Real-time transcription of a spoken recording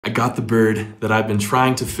got the bird that I've been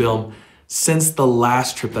trying to film since the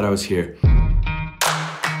last trip that I was here.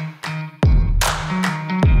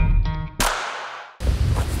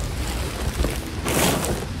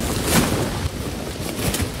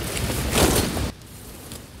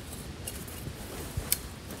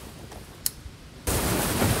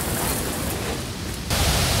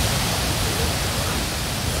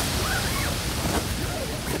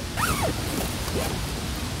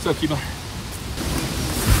 What's up, Kiba?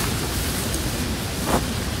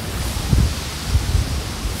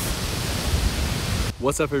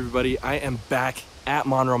 What's up, everybody? I am back at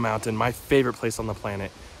Monroe Mountain, my favorite place on the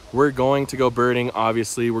planet. We're going to go birding,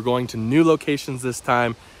 obviously. We're going to new locations this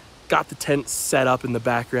time. Got the tent set up in the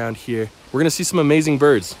background here. We're gonna see some amazing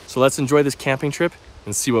birds. So let's enjoy this camping trip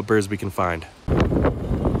and see what birds we can find.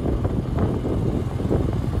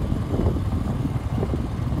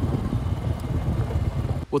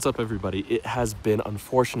 What's up, everybody? It has been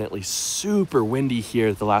unfortunately super windy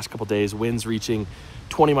here the last couple days. Winds reaching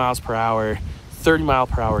 20 miles per hour, 30 mile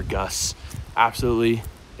per hour gusts. Absolutely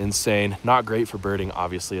insane. Not great for birding,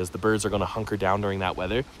 obviously, as the birds are gonna hunker down during that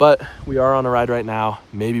weather. But we are on a ride right now.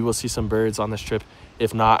 Maybe we'll see some birds on this trip.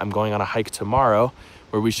 If not, I'm going on a hike tomorrow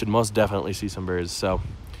where we should most definitely see some birds. So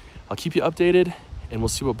I'll keep you updated and we'll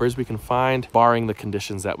see what birds we can find, barring the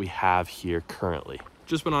conditions that we have here currently.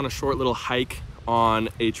 Just been on a short little hike on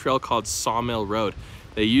a trail called Sawmill Road.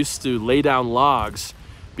 They used to lay down logs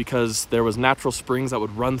because there was natural springs that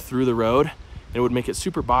would run through the road and it would make it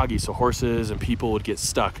super boggy, so horses and people would get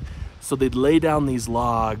stuck. So they'd lay down these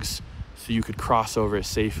logs so you could cross over it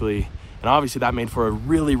safely. And obviously that made for a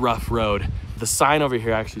really rough road. The sign over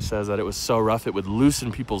here actually says that it was so rough it would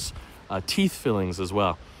loosen people's teeth fillings as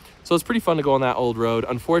well. So it's pretty fun to go on that old road.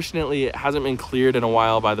 Unfortunately, it hasn't been cleared in a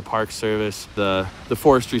while by the Park Service, the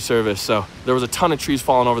Forestry Service. So there was a ton of trees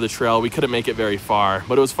falling over the trail. We couldn't make it very far,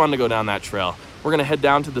 but it was fun to go down that trail. We're gonna head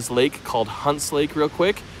down to this lake called Hunts Lake real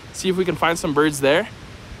quick, see if we can find some birds there,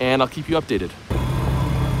 and I'll keep you updated.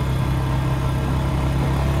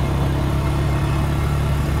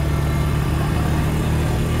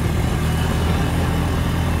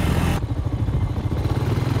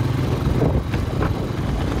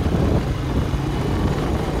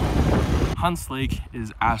 Hunts Lake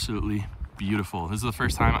is absolutely beautiful. This is the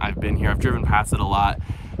first time I've been here. I've driven past it a lot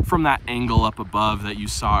from that angle up above that you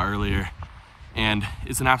saw earlier. And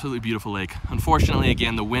it's an absolutely beautiful lake. Unfortunately,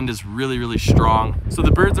 again, the wind is really, really strong. So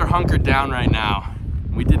the birds are hunkered down right now.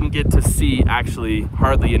 We didn't get to see actually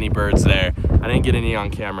hardly any birds there. I didn't get any on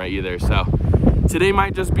camera either. So today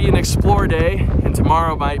might just be an explore day and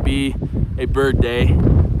tomorrow might be a bird day.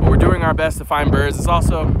 But we're doing our best to find birds. It's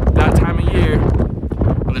also that time of year.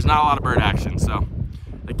 There's not a lot of bird action, so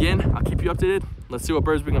again, I'll keep you updated. Let's see what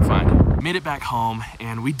birds we can find. Made it back home,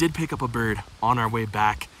 and we did pick up a bird on our way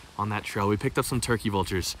back on that trail. We picked up some turkey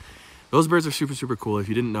vultures. Those birds are super, super cool. If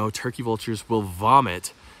you didn't know, turkey vultures will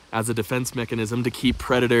vomit as a defense mechanism to keep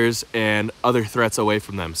predators and other threats away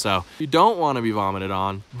from them. So if you don't want to be vomited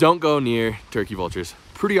on, don't go near turkey vultures.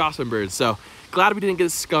 Pretty awesome birds. So glad we didn't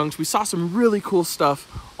get skunked. We saw some really cool stuff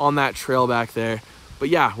on that trail back there. But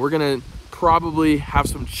yeah, we're gonna probably have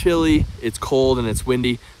some chili. It's cold and it's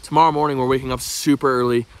windy. Tomorrow morning we're waking up super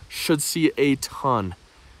early. Should see a ton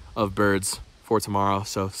of birds for tomorrow,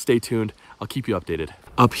 so stay tuned. I'll keep you updated.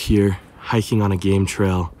 Up here, hiking on a game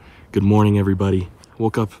trail. Good morning, everybody.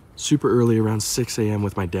 Woke up super early, around 6 a.m.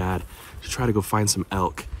 with my dad to try to go find some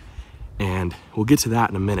elk, and we'll get to that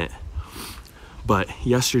in a minute. But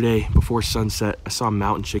yesterday, before sunset, I saw a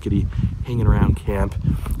mountain chickadee hanging around camp.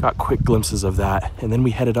 Got quick glimpses of that. And then we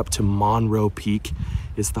headed up to Monroe Peak.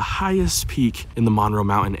 It's the highest peak in the Monroe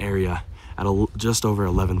Mountain area at just over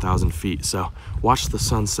 11,000 feet. So watch the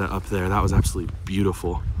sunset up there. That was absolutely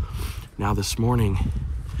beautiful. Now this morning,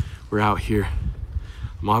 we're out here.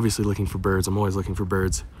 I'm obviously looking for birds. I'm always looking for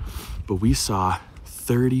birds. But we saw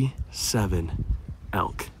 37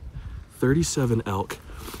 elk. 37 elk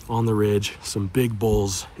on the ridge, some big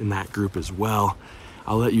bulls in that group as well.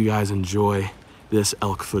 I'll let you guys enjoy this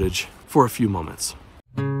elk footage for a few moments.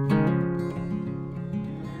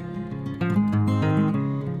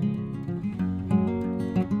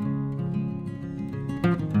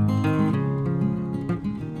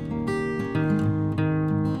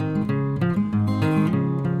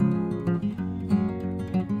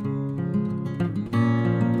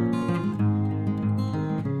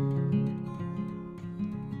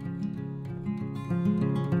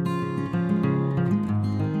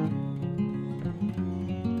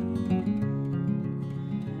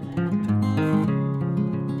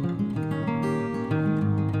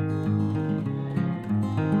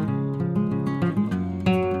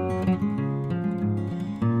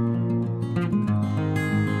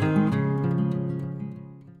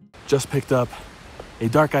 Just picked up a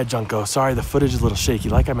dark-eyed junco. Sorry, the footage is a little shaky.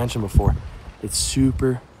 Like I mentioned before, it's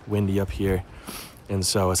super windy up here, and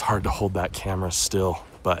so it's hard to hold that camera still,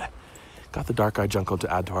 but got the dark-eyed junco to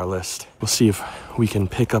add to our list. We'll see if we can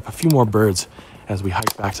pick up a few more birds as we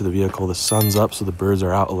hike back to the vehicle. The sun's up, so the birds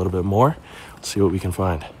are out a little bit more. Let's see what we can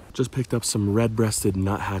find. Just picked up some red-breasted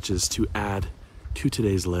nuthatches to add to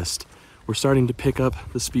today's list. We're starting to pick up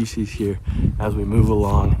the species here as we move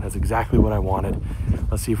along. That's exactly what I wanted.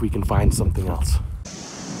 Let's see if we can find something else.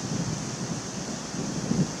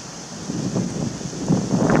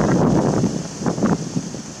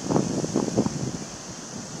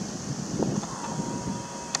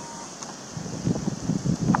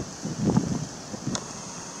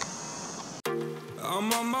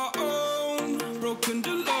 I'm on my own, broken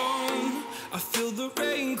alone. I feel the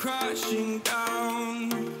rain crashing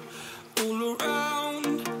down all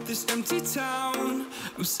around this empty town.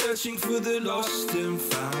 I'm searching for the lost and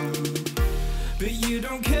found, but you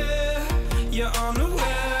don't care, you're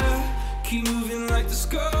unaware. Keep moving like the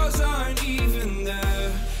scars aren't even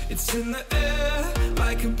there. It's in the air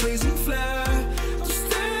like a blazing flare. Don't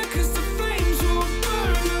stare 'cause the flames will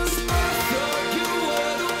burn us. I thought you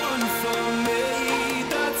were the one for me.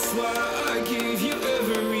 That's why I gave you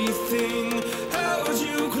everything. Held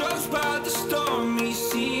you close by the stormy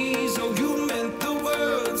seas. Oh, you meant the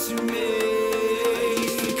world to me.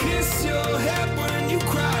 Used to kiss your head when you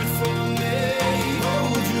cried for me.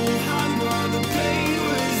 Hold your hand while the pain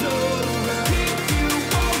was over. Keep you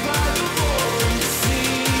warm by the roaring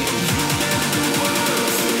sea. You meant the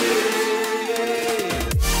world to me.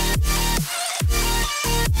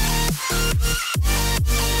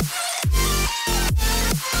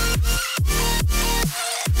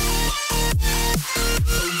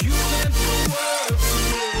 Oh, you meant the world to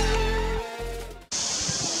me.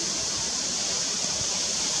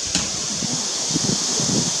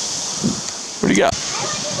 What do you got?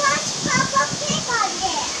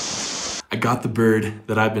 I got the bird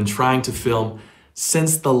that I've been trying to film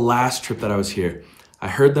since the last trip that I was here. I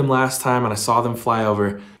heard them last time and I saw them fly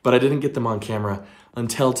over, but I didn't get them on camera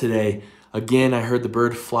until today. Again, I heard the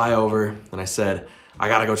bird fly over and I said, I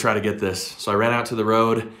gotta go try to get this. So I ran out to the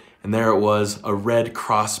road and there it was, a red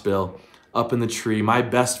crossbill up in the tree. My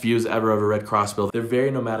best views ever of a red crossbill. They're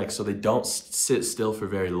very nomadic, so they don't sit still for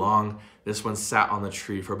very long. This one sat on the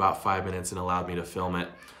tree for about 5 minutes and allowed me to film it.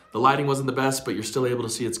 The lighting wasn't the best, but you're still able to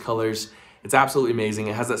see its colors. It's absolutely amazing.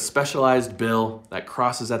 It has that specialized bill that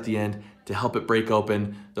crosses at the end to help it break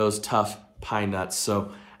open those tough pine nuts.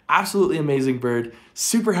 So absolutely amazing bird.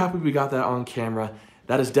 Super happy we got that on camera.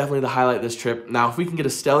 That is definitely the highlight of this trip. Now, if we can get a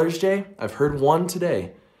Stellar's Jay, I've heard one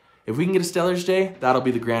today. If we can get a Stellar's Jay, that'll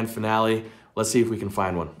be the grand finale. Let's see if we can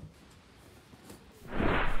find one.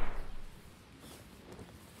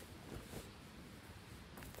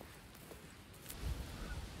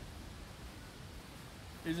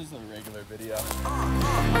 Here's just a regular video. I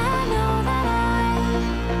know that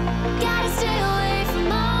I gotta stay away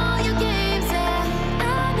from all your games, yeah.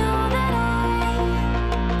 I know that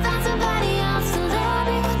I found somebody else to love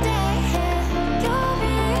me one day, yeah. You'll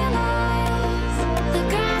realize the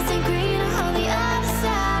grass ain't greener on the other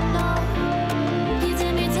side, no. You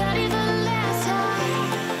did me dirty for the last time,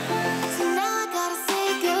 so now I gotta say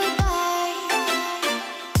goodbye.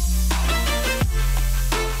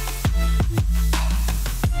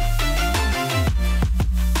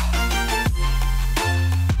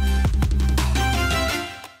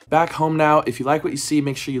 Back home now. If you like what you see,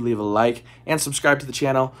 make sure you leave a like and subscribe to the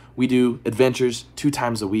channel. We do adventures 2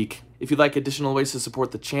 times a week. If you'd like additional ways to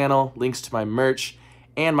support the channel, links to my merch,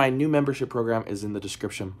 and my new membership program is in the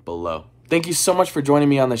description below. Thank you so much for joining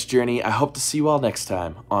me on this journey. I hope to see you all next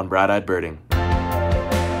time on Bright-Eyed Birding.